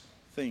else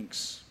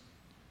thinks,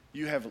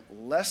 you have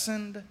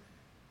lessened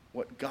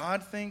what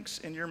God thinks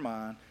in your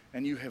mind,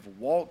 and you have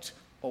walked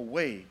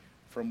away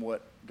from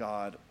what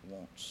God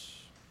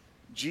wants.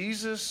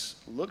 Jesus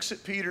looks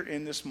at Peter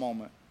in this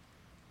moment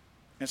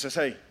and says,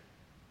 "Hey,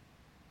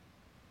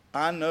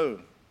 I know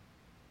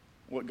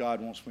what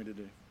God wants me to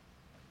do."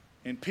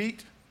 And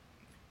Pete,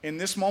 in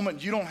this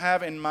moment, you don't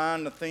have in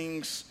mind the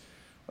things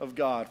of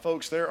God.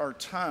 Folks, there are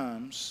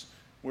times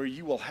where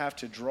you will have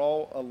to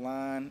draw a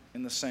line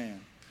in the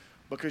sand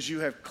because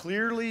you have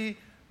clearly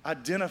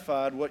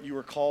identified what you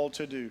were called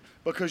to do,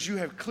 because you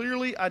have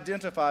clearly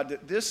identified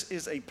that this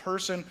is a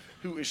person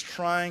who is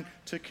trying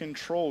to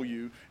control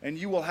you, and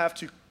you will have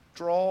to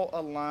draw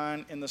a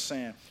line in the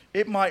sand.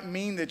 It might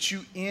mean that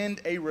you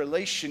end a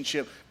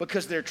relationship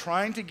because they're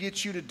trying to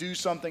get you to do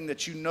something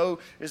that you know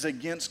is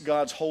against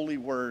God's holy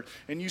word.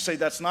 And you say,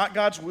 that's not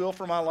God's will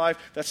for my life.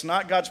 That's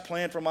not God's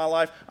plan for my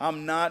life.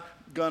 I'm not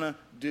going to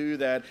do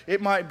that.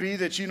 It might be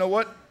that, you know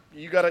what?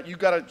 You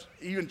gotta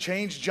even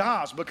change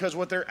jobs because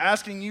what they're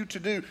asking you to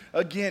do,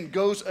 again,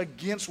 goes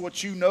against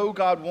what you know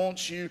God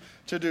wants you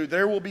to do.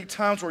 There will be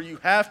times where you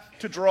have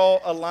to draw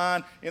a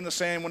line in the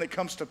sand when it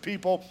comes to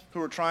people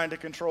who are trying to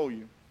control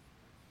you.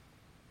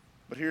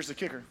 But here's the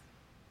kicker,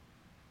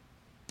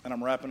 and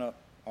I'm wrapping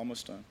up,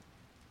 almost done.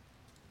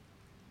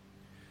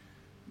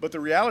 But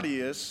the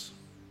reality is,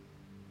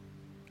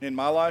 in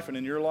my life and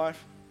in your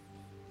life,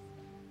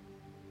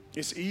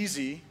 it's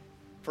easy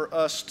for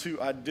us to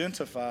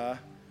identify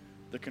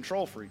the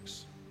control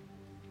freaks.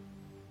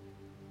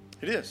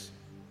 It is.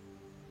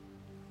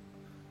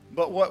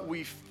 But what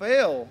we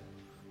fail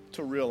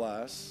to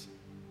realize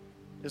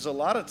is a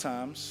lot of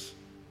times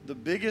the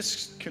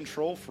biggest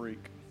control freak,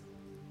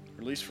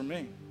 or at least for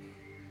me,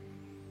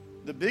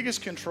 the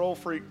biggest control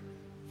freak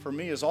for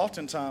me is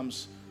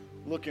oftentimes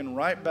looking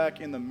right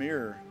back in the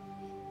mirror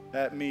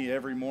at me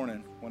every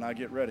morning when I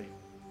get ready.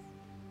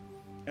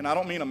 And I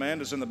don't mean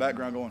Amanda's in the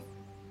background going,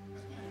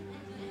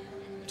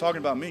 I'm talking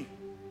about me.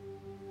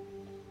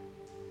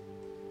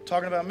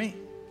 Talking about me.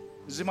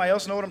 Does anybody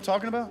else know what I'm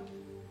talking about?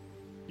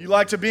 You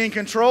like to be in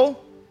control?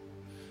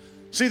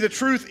 See, the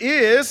truth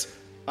is,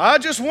 I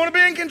just want to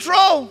be in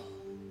control.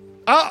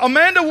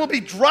 Amanda will be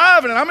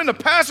driving and I'm in the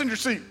passenger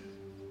seat,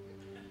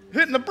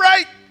 hitting the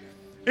brake.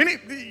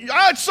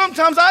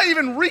 Sometimes I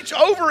even reach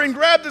over and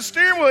grab the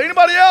steering wheel.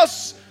 Anybody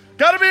else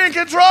got to be in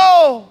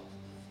control?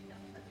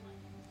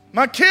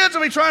 My kids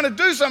will be trying to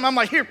do something. I'm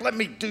like, here, let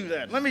me do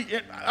that.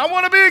 I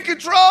want to be in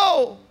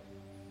control.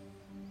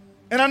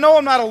 And I know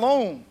I'm not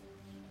alone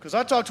because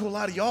I talk to a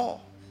lot of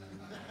y'all.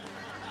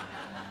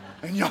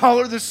 And y'all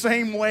are the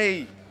same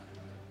way.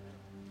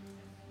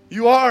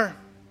 You are.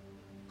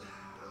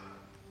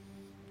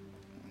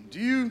 Do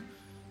you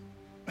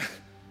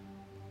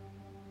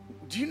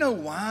know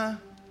why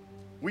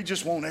we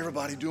just want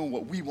everybody doing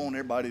what we want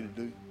everybody to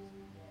do?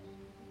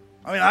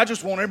 I mean, I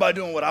just want everybody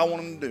doing what I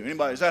want them to do.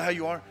 Anybody, is that how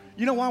you are?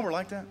 You know why we're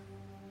like that?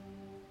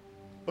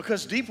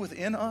 Because deep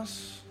within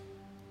us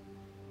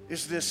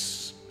is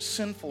this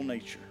sinful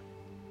nature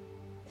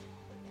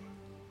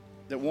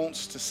that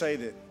wants to say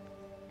that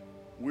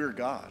we're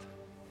God.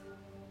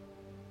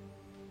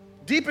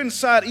 Deep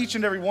inside each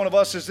and every one of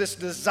us is this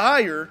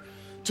desire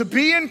to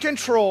be in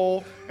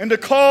control and to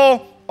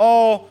call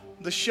all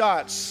the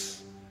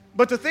shots.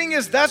 But the thing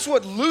is, that's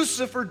what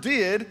Lucifer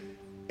did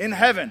in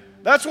heaven.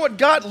 That's what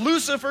got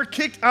Lucifer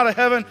kicked out of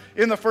heaven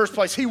in the first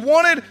place. He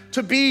wanted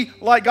to be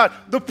like God.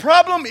 The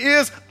problem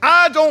is,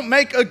 I don't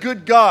make a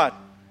good God,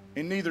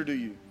 and neither do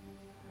you.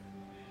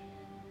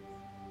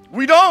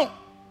 We don't.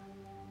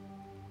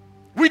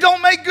 We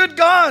don't make good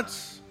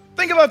gods.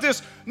 Think about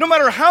this. No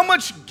matter how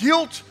much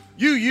guilt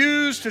you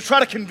use to try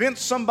to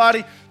convince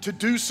somebody to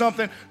do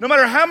something, no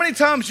matter how many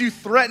times you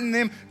threaten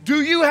them,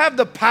 do you have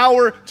the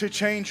power to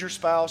change your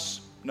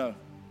spouse? No.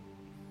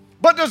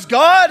 But does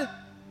God?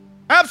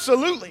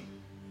 Absolutely.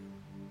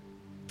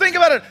 Think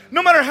about it.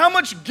 No matter how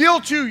much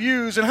guilt you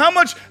use and how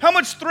much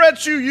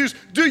threats you use,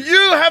 do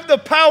you have the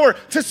power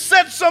to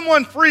set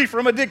someone free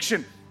from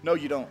addiction? No,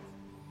 you don't.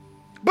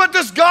 But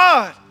does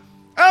God?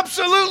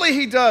 Absolutely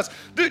He does.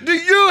 Do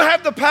you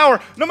have the power,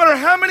 no matter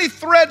how many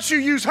threats you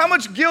use, how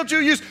much guilt you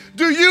use,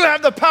 do you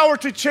have the power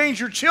to change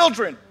your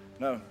children?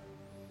 No.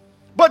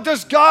 But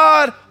does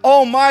God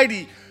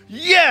Almighty?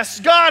 Yes,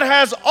 God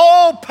has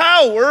all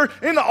power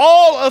and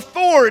all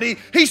authority.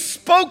 He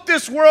spoke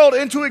this world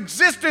into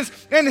existence,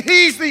 and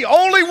He's the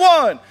only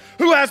one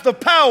who has the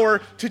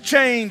power to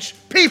change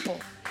people.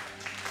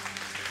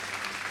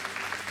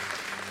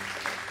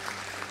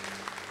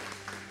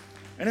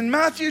 And in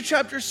Matthew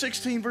chapter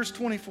 16, verse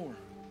 24,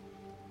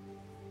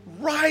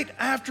 right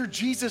after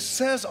Jesus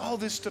says all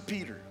this to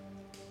Peter,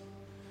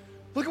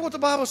 look at what the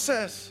Bible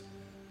says.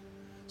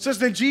 It says,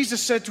 then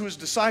Jesus said to His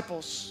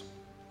disciples,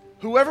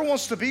 whoever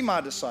wants to be my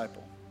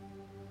disciple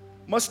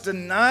must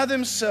deny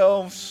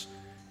themselves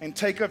and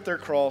take up their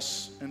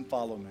cross and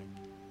follow me.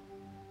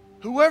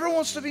 Whoever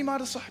wants to be my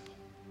disciple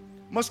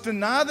must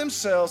deny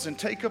themselves and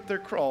take up their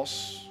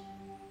cross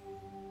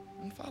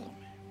and follow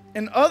me.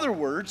 In other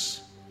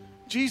words,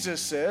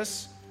 Jesus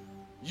says,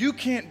 you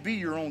can't be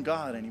your own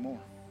God anymore.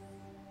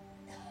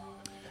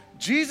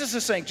 Jesus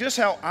is saying, just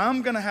how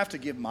I'm going to have to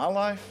give my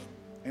life,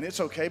 and it's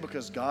okay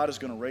because God is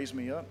going to raise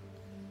me up,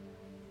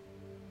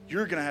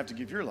 you're going to have to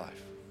give your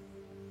life.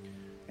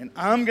 And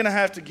I'm going to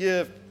have to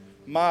give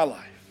my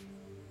life.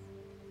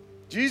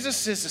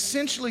 Jesus is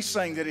essentially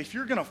saying that if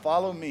you're going to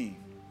follow me,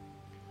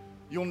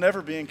 you'll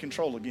never be in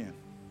control again.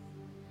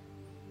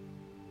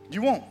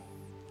 You won't.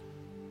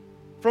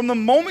 From the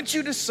moment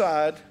you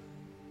decide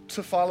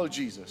to follow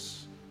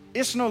Jesus,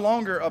 it's no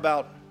longer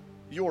about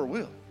your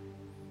will.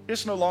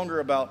 It's no longer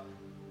about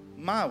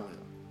my will.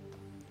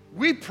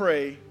 We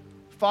pray,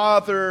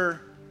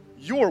 Father,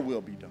 your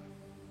will be done.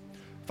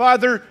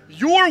 Father,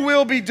 your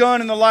will be done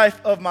in the life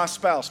of my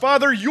spouse.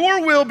 Father,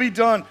 your will be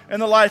done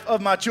in the life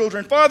of my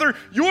children. Father,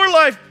 your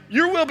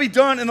will be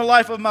done in the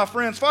life of my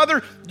friends.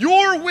 Father,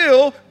 your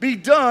will be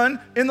done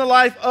in the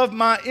life of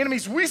my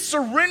enemies. We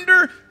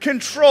surrender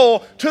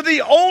control to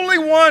the only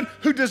one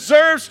who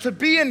deserves to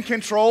be in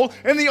control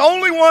and the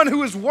only one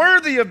who is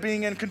worthy of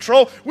being in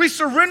control. We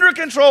surrender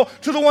control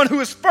to the one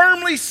who is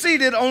firmly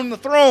seated on the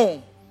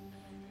throne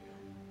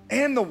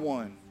and the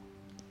one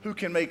who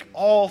can make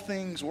all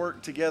things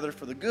work together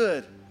for the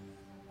good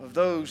of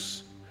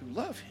those who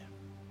love him.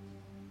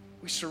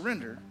 We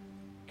surrender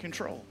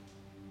control.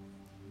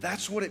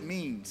 That's what it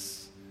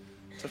means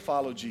to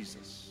follow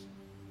Jesus,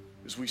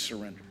 is we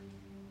surrender.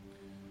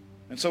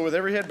 And so with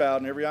every head bowed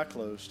and every eye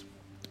closed,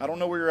 I don't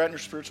know where you're at in your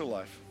spiritual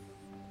life,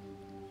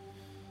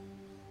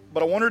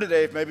 but I wonder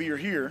today if maybe you're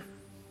here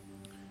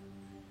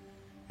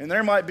and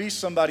there might be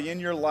somebody in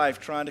your life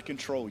trying to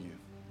control you,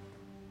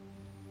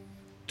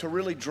 to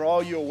really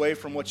draw you away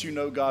from what you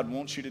know God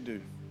wants you to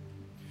do.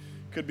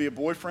 Could be a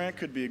boyfriend,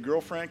 could be a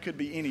girlfriend, could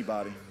be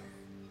anybody.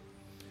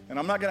 And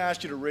I'm not going to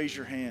ask you to raise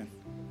your hand,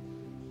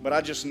 but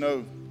I just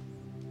know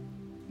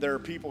there are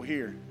people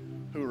here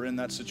who are in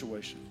that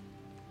situation.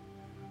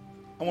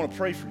 I want to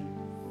pray for you.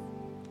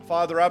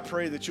 Father, I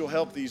pray that you'll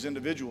help these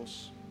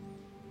individuals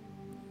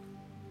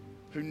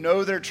who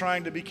know they're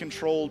trying to be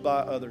controlled by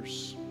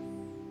others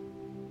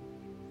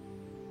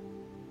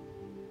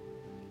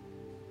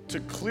to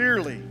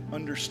clearly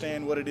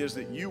understand what it is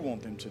that you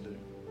want them to do.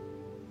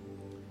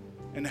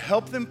 And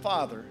help them,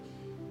 Father,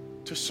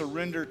 to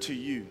surrender to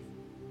you,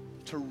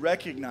 to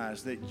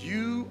recognize that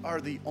you are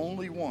the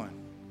only one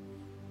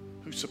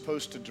who's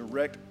supposed to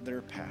direct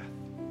their path.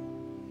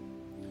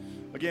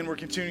 Again, we're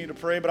continuing to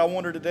pray, but I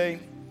wonder today,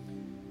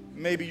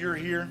 maybe you're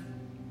here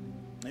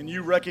and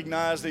you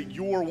recognize that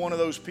you're one of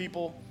those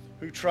people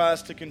who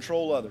tries to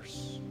control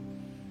others.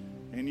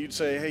 And you'd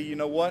say, hey, you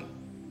know what?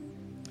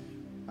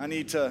 I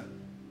need to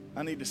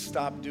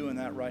stop doing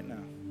that right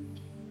now.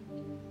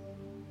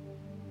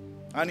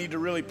 I need to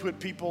really put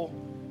people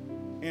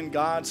in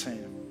God's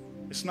hand.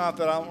 It's not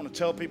that I don't want to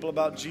tell people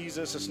about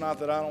Jesus. It's not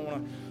that I don't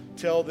want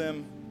to tell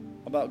them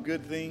about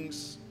good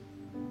things.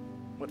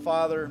 But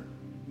Father,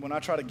 when I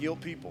try to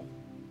guilt people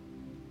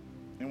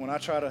and when I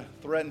try to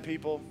threaten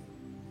people,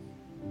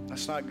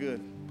 that's not good.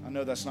 I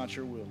know that's not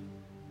your will.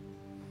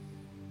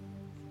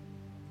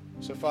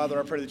 So Father,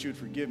 I pray that you would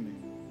forgive me.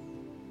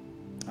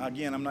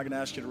 Again, I'm not going to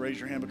ask you to raise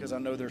your hand because I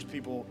know there's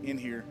people in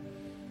here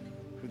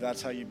who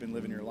that's how you've been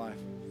living your life.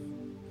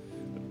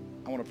 But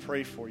I want to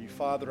pray for you.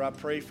 Father, I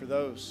pray for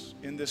those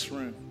in this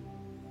room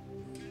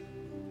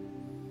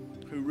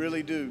who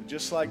really do,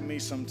 just like me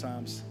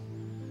sometimes,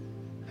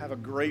 have a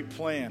great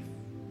plan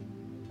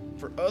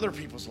for other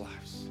people's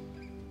lives.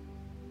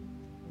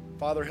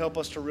 Father, help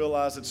us to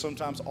realize that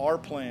sometimes our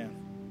plan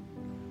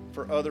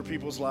for other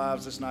people's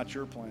lives is not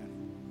your plan.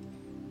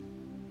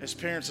 As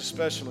parents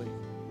especially,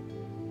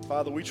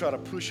 Father, we try to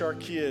push our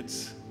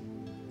kids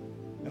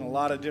in a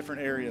lot of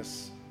different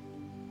areas.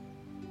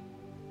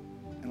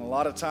 And a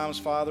lot of times,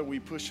 Father, we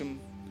push them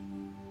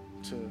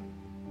to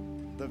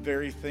the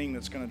very thing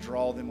that's going to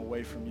draw them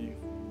away from you.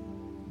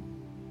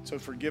 So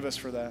forgive us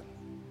for that.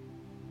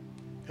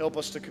 Help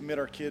us to commit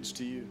our kids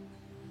to you.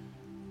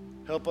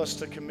 Help us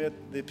to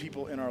commit the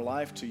people in our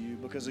life to you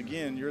because,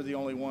 again, you're the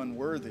only one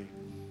worthy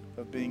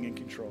of being in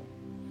control.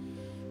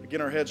 Again,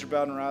 our heads are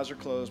bowed and our eyes are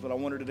closed, but I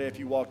wonder today if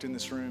you walked in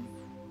this room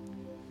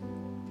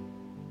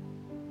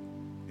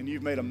and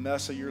you've made a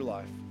mess of your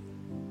life.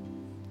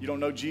 You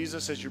don't know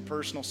Jesus as your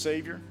personal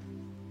Savior.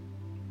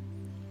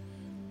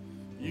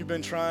 You've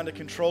been trying to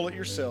control it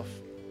yourself.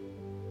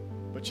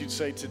 But you'd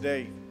say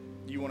today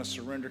you want to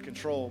surrender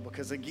control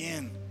because,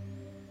 again,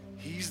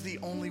 He's the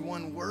only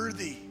one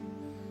worthy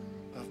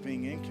of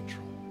being in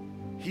control.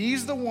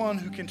 He's the one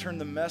who can turn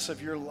the mess of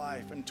your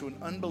life into an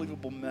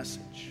unbelievable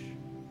message.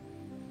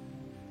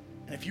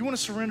 And if you want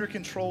to surrender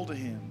control to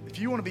Him, if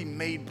you want to be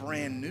made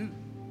brand new,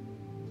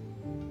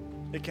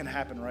 it can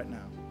happen right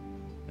now.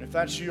 And if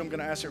that's you, I'm going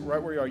to ask it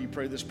right where you are. You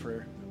pray this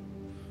prayer.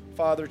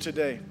 Father,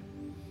 today,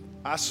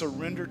 I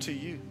surrender to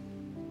you.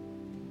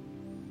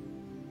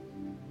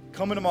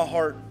 Come into my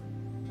heart.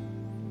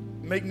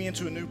 Make me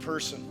into a new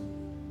person.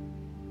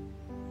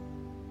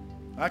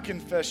 I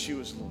confess you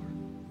as Lord.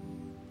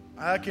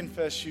 I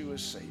confess you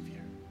as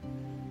Savior.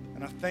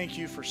 And I thank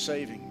you for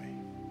saving me.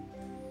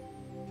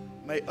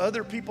 May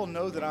other people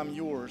know that I'm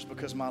yours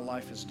because my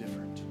life is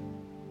different.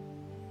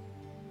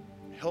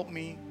 Help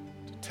me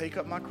to take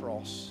up my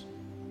cross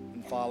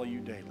and follow you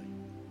daily.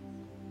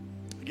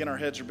 Again, our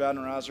heads are bowed and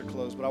our eyes are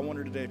closed, but I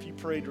wonder today if you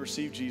prayed to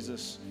receive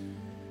Jesus,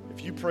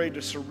 if you prayed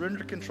to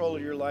surrender control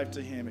of your life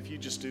to Him, if you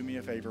just do me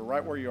a favor,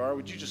 right where you are,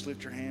 would you just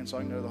lift your hand so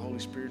I can know the Holy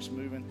Spirit's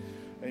moving?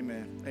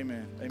 Amen,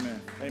 amen,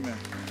 amen, amen.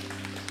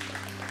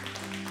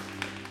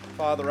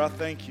 Father, I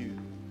thank you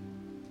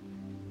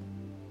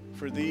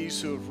for these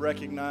who have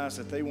recognized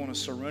that they want to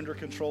surrender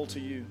control to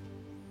you.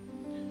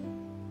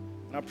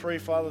 And I pray,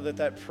 Father, that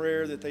that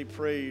prayer that they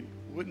prayed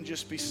wouldn't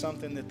just be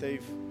something that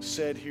they've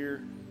said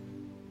here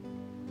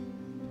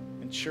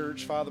in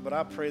church, Father, but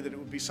I pray that it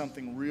would be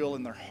something real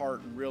in their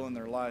heart and real in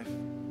their life.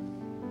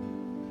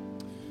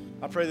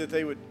 I pray that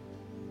they would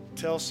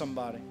tell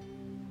somebody,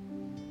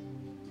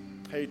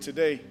 hey,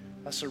 today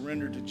I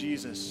surrendered to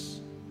Jesus.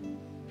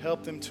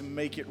 Help them to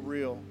make it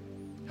real.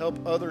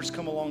 Help others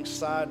come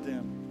alongside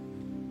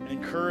them and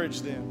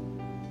encourage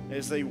them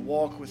as they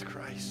walk with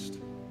Christ.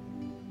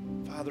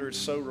 Father, it's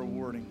so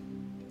rewarding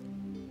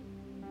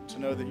to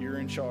know that you're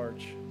in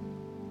charge.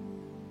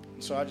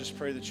 And so I just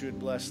pray that you would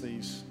bless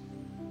these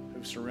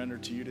who've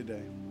surrendered to you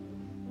today.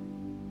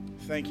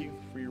 Thank you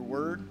for your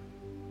word.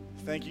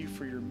 Thank you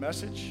for your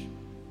message.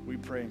 We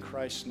pray in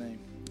Christ's name.